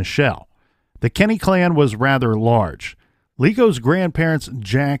wife Michelle. The Kenney clan was rather large. Liko's grandparents,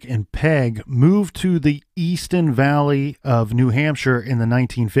 Jack and Peg, moved to the Easton Valley of New Hampshire in the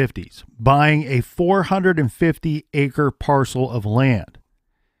 1950s, buying a 450-acre parcel of land.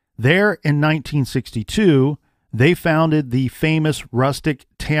 There in 1962, they founded the famous rustic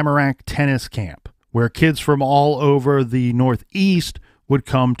Tamarack tennis camp, where kids from all over the Northeast would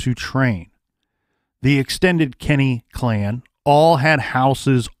come to train. The extended Kenney clan all had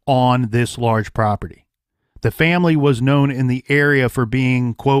houses on this large property. The family was known in the area for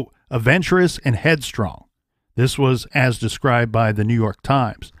being, quote, adventurous and headstrong. This was as described by the New York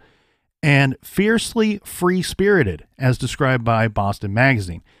Times. And fiercely free-spirited, as described by Boston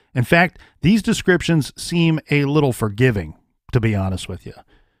Magazine. In fact, these descriptions seem a little forgiving, to be honest with you.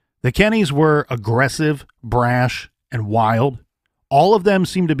 The Kenneys were aggressive, brash, and wild. All of them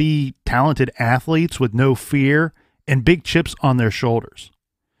seem to be talented athletes with no fear and big chips on their shoulders.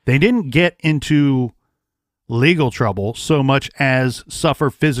 They didn't get into legal trouble so much as suffer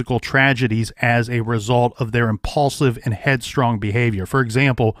physical tragedies as a result of their impulsive and headstrong behavior. For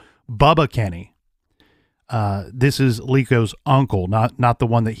example, Bubba Kenney. This is Liko's uncle, not the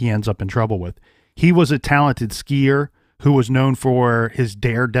one that he ends up in trouble with. He was a talented skier who was known for his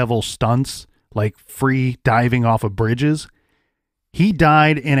daredevil stunts, like free diving off of bridges. He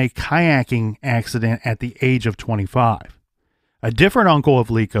died in a kayaking accident at the age of 25. A different uncle of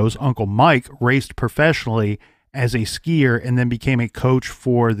Liko's, Uncle Mike, raced professionally as a skier and then became a coach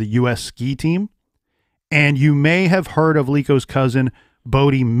for the U.S. ski team. And you may have heard of Liko's cousin,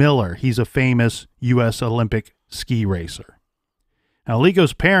 Bodie Miller. He's a famous U.S. Olympic ski racer. Now,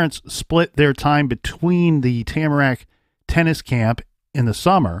 Liko's parents split their time between the Tamarack tennis camp in the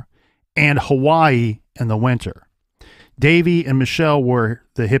summer and Hawaii in the winter. Davy and Michelle were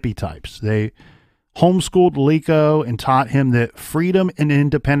the hippie types. They homeschooled Liko and taught him that freedom and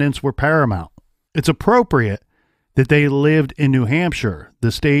independence were paramount. It's appropriate that they lived in New Hampshire,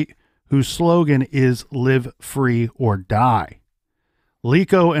 the state whose slogan is live free or die.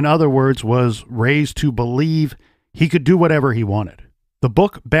 Liko, in other words, was raised to believe he could do whatever he wanted. The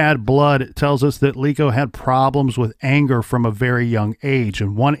book Bad Blood tells us that Liko had problems with anger from a very young age.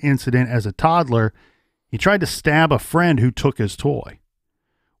 In one incident as a toddler, he tried to stab a friend who took his toy.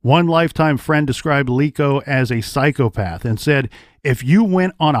 One lifetime friend described Liko as a psychopath and said, if you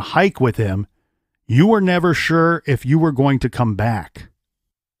went on a hike with him, you were never sure if you were going to come back.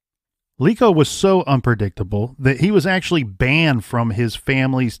 Liko was so unpredictable that he was actually banned from his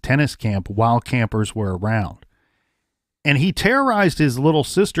family's tennis camp while campers were around. And he terrorized his little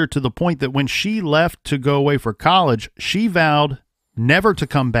sister to the point that when she left to go away for college, she vowed never to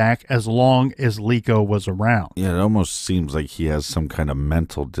come back as long as Liko was around. Yeah, it almost seems like he has some kind of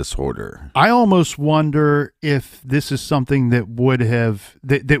mental disorder. I almost wonder if this is something that would have,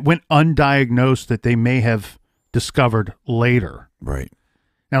 that went undiagnosed, that they may have discovered later. Right.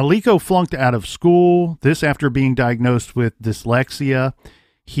 Now, Liko flunked out of school, this after being diagnosed with dyslexia.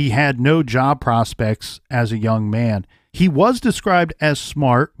 He had no job prospects as a young man. He was described as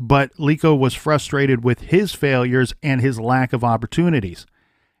smart, but Liko was frustrated with his failures and his lack of opportunities.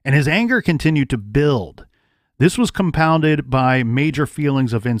 And his anger continued to build. This was compounded by major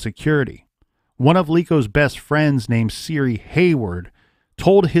feelings of insecurity. One of Liko's best friends, named Siri Hayward,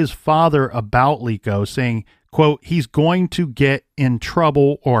 told his father about Liko, saying, quote, he's going to get in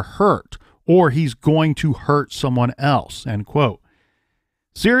trouble or hurt, or he's going to hurt someone else, end quote.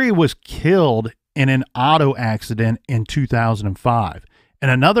 Siri was killed in an auto accident in 2005,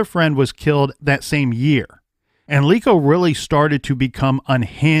 and another friend was killed that same year. And Liko really started to become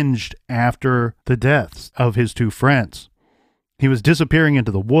unhinged after the deaths of his two friends. He was disappearing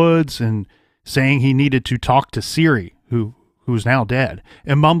into the woods and saying he needed to talk to Siri, who's now dead,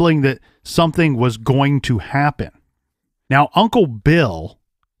 and mumbling that something was going to happen. Now, Uncle Bill,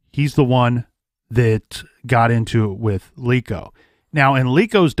 he's the one that got into it with Liko. Now, in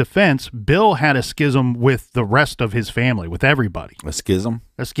Liko's defense, Bill had a schism with the rest of his family, with everybody. A schism?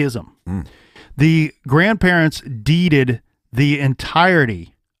 A schism. The grandparents deeded the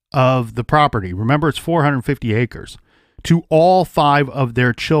entirety of the property. Remember, it's 450 acres. To all 5 of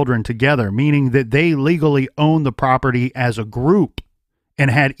their children together, meaning that they legally owned the property as a group and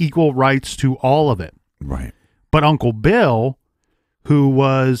had equal rights to all of it. Right. But Uncle Bill, who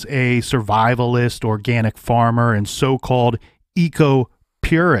was a survivalist, organic farmer, and so-called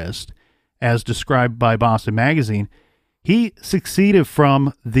eco-purist, as described by Boston Magazine, he succeeded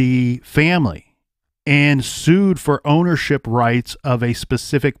from the family and sued for ownership rights of a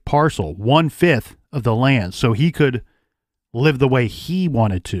specific parcel, 1/5 of the land, so he could live the way he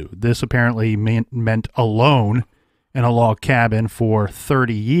wanted to. This apparently meant alone in a log cabin for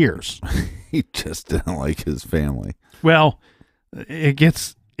 30 years. He just didn't like his family. Well, it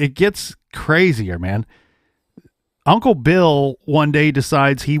gets crazier, man. Uncle Bill one day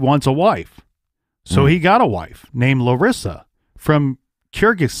decides he wants a wife. So he got a wife named Larissa from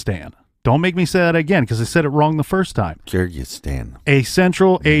Kyrgyzstan. Don't make me say that again because I said it wrong the first time. Kyrgyzstan. A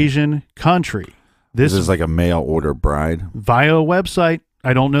Central Asian country. This is like a mail order bride. Via a website.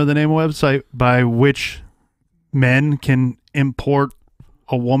 I don't know the name of the website by which men can import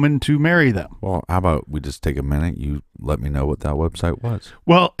a woman to marry them. Well, how about we just take a minute? You let me know what that website was.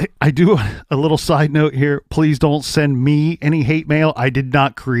 Well, I do a little side note here. Please don't send me any hate mail. I did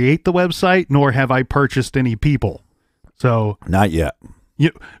not create the website, nor have I purchased any people. So Not yet.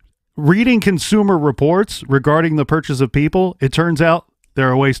 Reading consumer reports regarding the purchase of people, it turns out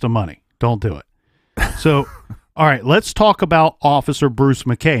they're a waste of money. Don't do it. So, all right, let's talk about Officer Bruce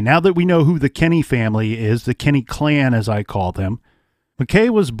McKay. Now that we know who the Kenney family is, the Kenney clan, as I call them, McKay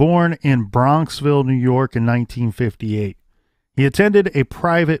was born in Bronxville, New York in 1958. He attended a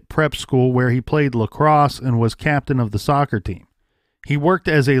private prep school where he played lacrosse and was captain of the soccer team. He worked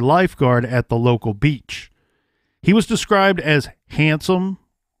as a lifeguard at the local beach. He was described as handsome,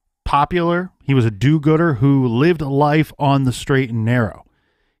 popular. He was a do-gooder who lived life on the straight and narrow.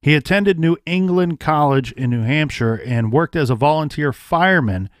 He attended New England College in New Hampshire and worked as a volunteer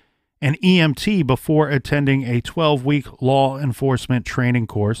fireman and EMT before attending a 12-week law enforcement training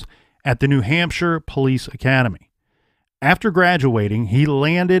course at the New Hampshire Police Academy. After graduating, he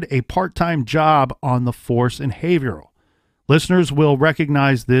landed a part-time job on the force in Haverhill. Listeners will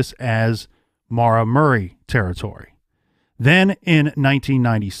recognize this as Mara Murray territory. Then, in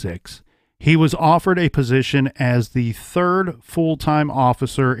 1996, He was offered a position as the third full-time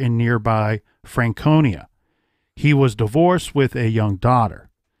officer in nearby Franconia. He was divorced with a young daughter.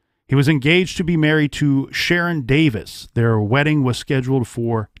 He was engaged to be married to Sharon Davis. Their wedding was scheduled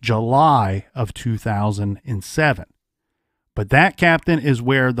for July of 2007. But that, Captain, is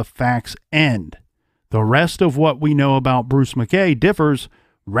where the facts end. The rest of what we know about Bruce McKay differs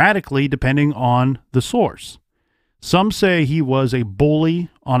radically depending on the source. Some say he was a bully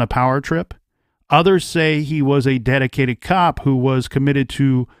on a power trip. Others say he was a dedicated cop who was committed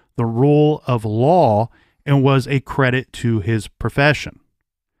to the rule of law and was a credit to his profession.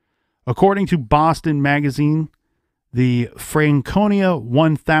 According to Boston Magazine, the Franconia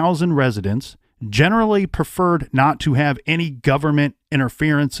 1000 residents generally preferred not to have any government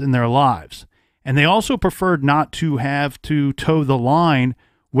interference in their lives, and they also preferred not to have to toe the line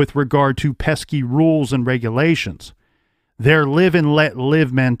with regard to pesky rules and regulations. Their live and let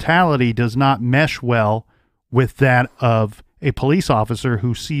live mentality does not mesh well with that of a police officer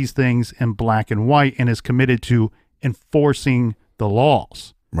who sees things in black and white and is committed to enforcing the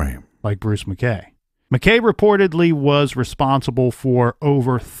laws. Right. Like Bruce McKay. McKay reportedly was responsible for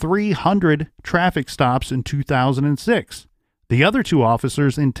over 300 traffic stops in 2006. The other two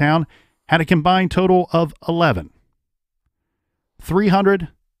officers in town had a combined total of 11. 300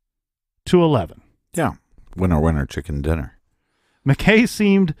 to 11. Yeah. Winner, chicken dinner. McKay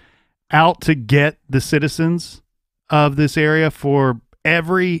seemed out to get the citizens of this area for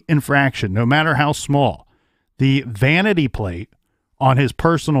every infraction, no matter how small. The vanity plate on his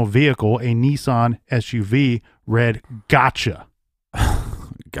personal vehicle, a Nissan SUV, read, "Gotcha."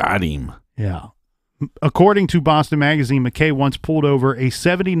 Got him. Yeah. According to Boston Magazine, McKay once pulled over a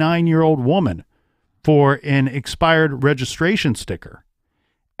 79-year-old woman for an expired registration sticker.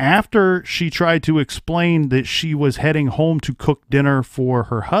 After she tried to explain that she was heading home to cook dinner for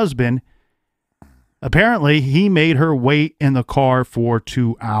her husband, apparently he made her wait in the car for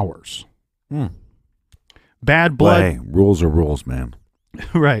 2 hours. Bad blood. Well, hey, rules are rules, man.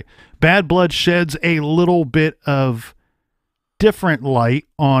 Right. Bad blood sheds a little bit of different light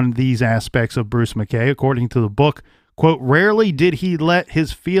on these aspects of Bruce McKay. According to the book, quote, rarely did he let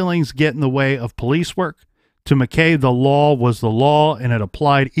his feelings get in the way of police work. To McKay, the law was the law, and it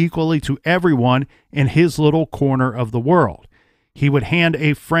applied equally to everyone in his little corner of the world. He would hand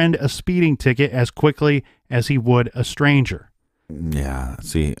a friend a speeding ticket as quickly as he would a stranger. Yeah,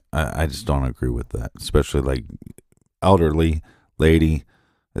 see, I just don't agree with that, especially like elderly lady.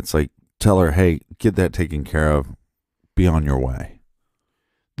 It's like, tell her, hey, get that taken care of. Be on your way.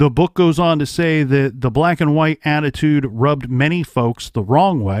 The book goes on to say that the black and white attitude rubbed many folks the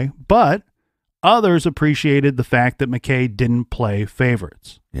wrong way, but others appreciated the fact that McKay didn't play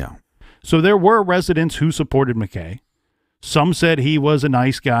favorites. Yeah. So there were residents who supported McKay. Some said he was a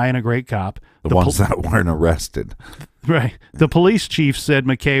nice guy and a great cop. The ones that weren't arrested. Right. The police chief said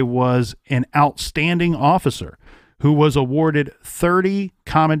McKay was an outstanding officer who was awarded 30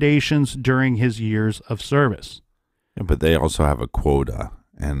 commendations during his years of service. Yeah, but they also have a quota,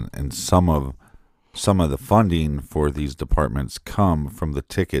 and some of the funding for these departments come from the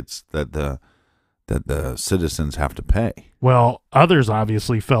tickets that the citizens have to pay. Well, others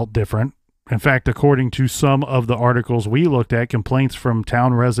obviously felt different. In fact, according to some of the articles we looked at, complaints from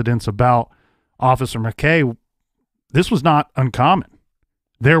town residents about Officer McKay, this was not uncommon.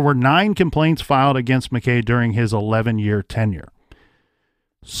 There were 9 complaints filed against McKay during his 11-year tenure.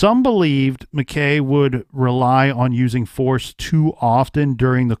 Some believed McKay would rely on using force too often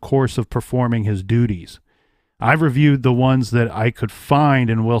during the course of performing his duties. I've reviewed the ones that I could find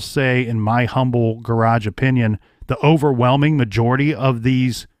and will say, in my humble garage opinion, the overwhelming majority of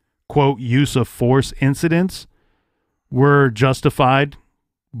these, quote, use of force incidents were justified,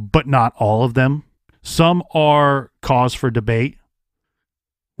 but not all of them. Some are cause for debate.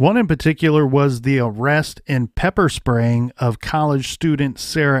 One in particular was the arrest and pepper spraying of college student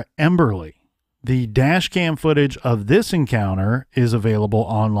Sarah Emberley. The dash cam footage of this encounter is available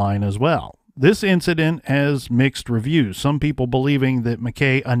online as well. This incident has mixed reviews, some people believing that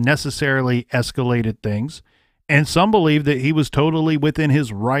McKay unnecessarily escalated things, and some believe that he was totally within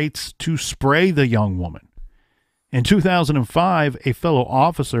his rights to spray the young woman. In 2005, a fellow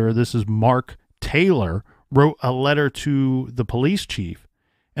officer, this is Mark Taylor, wrote a letter to the police chief,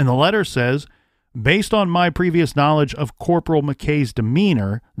 and the letter says, based on my previous knowledge of Corporal McKay's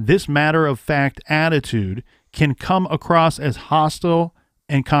demeanor, this matter-of-fact attitude can come across as hostile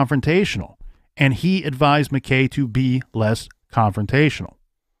and confrontational, and he advised McKay to be less confrontational.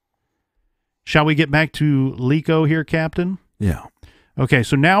 Shall we get back to Liko here, Captain? Yeah. Okay,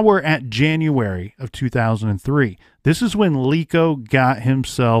 so now we're at January of 2003. This is when Liko got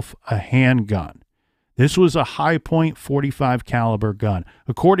himself a handgun. This was a High Point .45 caliber gun.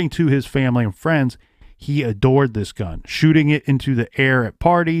 According to his family and friends, he adored this gun, shooting it into the air at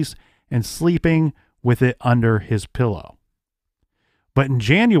parties and sleeping with it under his pillow. But in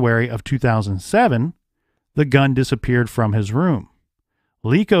January of 2007, the gun disappeared from his room.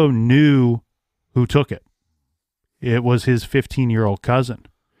 Liko knew who took it. It was his 15-year-old cousin.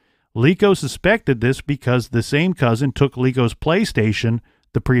 Liko suspected this because the same cousin took Liko's PlayStation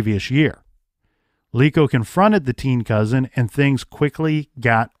the previous year. Liko confronted the teen cousin, and things quickly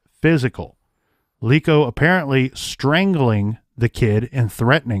got physical. Liko apparently strangling the kid and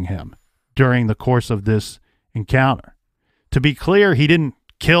threatening him during the course of this encounter. To be clear, he didn't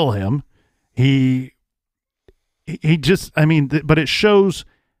kill him. He just, but it shows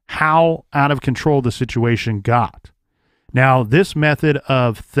how out of control the situation got. Now, this method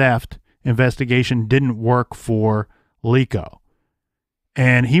of theft investigation didn't work for Liko,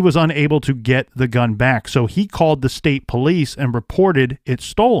 and he was unable to get the gun back, so he called the state police and reported it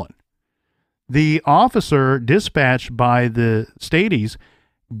stolen. The officer dispatched by the Stadies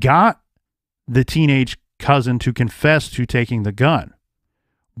got the teenage cousin to confess to taking the gun,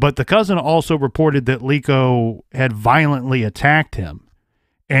 but the cousin also reported that Liko had violently attacked him,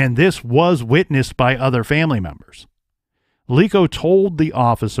 and this was witnessed by other family members. Liko told the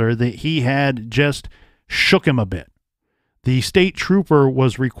officer that he had just shook him a bit. The state trooper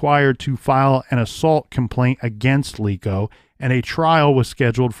was required to file an assault complaint against Liko, and a trial was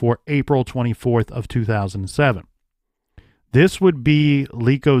scheduled for April 24th of 2007. This would be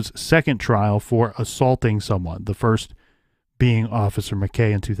Liko's second trial for assaulting someone, the first being Officer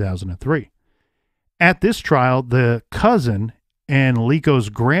McKay in 2003. At this trial, the cousin and Liko's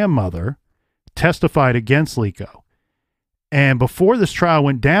grandmother testified against Liko. And before this trial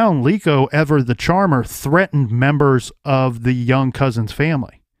went down, Liko, ever the charmer, threatened members of the young cousin's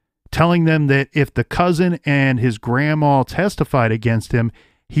family, telling them that if the cousin and his grandma testified against him,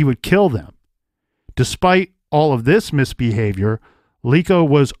 he would kill them. Despite all of this misbehavior, Liko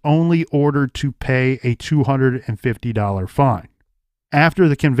was only ordered to pay a $250 fine. After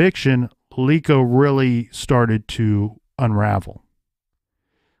the conviction, Liko really started to unravel.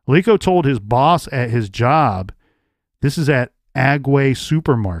 Liko told his boss at his job, this is at Agway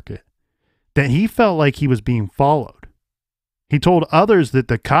Supermarket, that he felt like he was being followed. He told others that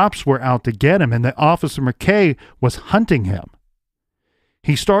the cops were out to get him and that Officer McKay was hunting him.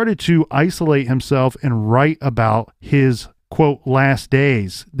 He started to isolate himself and write about his, quote, last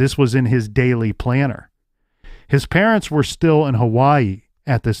days. This was in his daily planner. His parents were still in Hawaii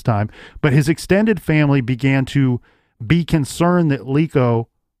at this time, but his extended family began to be concerned that Liko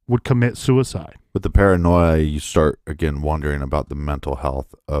would commit suicide. With the paranoia, you start, again, wondering about the mental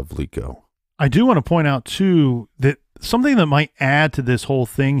health of Liko. I do want to point out, too, that something that might add to this whole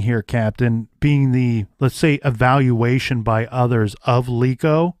thing here, Captain, being the, let's say, evaluation by others of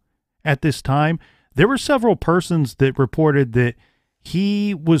Liko at this time. There were several persons that reported that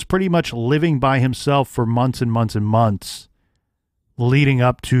he was pretty much living by himself for months and months and months leading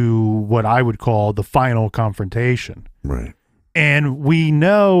up to what I would call the final confrontation. Right. And we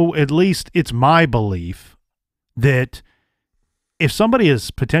know, at least it's my belief, that if somebody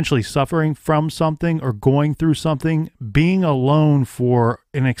is potentially suffering from something or going through something, being alone for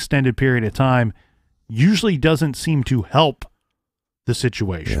an extended period of time usually doesn't seem to help the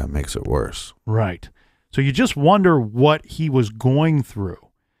situation. Yeah, it makes it worse. Right. So you just wonder what he was going through.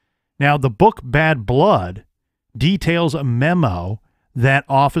 Now, the book Bad Blood details a memo that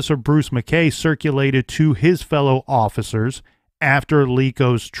Officer Bruce McKay circulated to his fellow officers after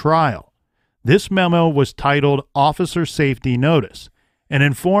Liko's trial. This memo was titled Officer Safety Notice and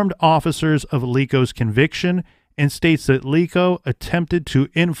informed officers of Liko's conviction and states that Liko attempted to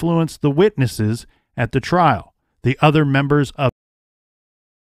influence the witnesses at the trial, the other members of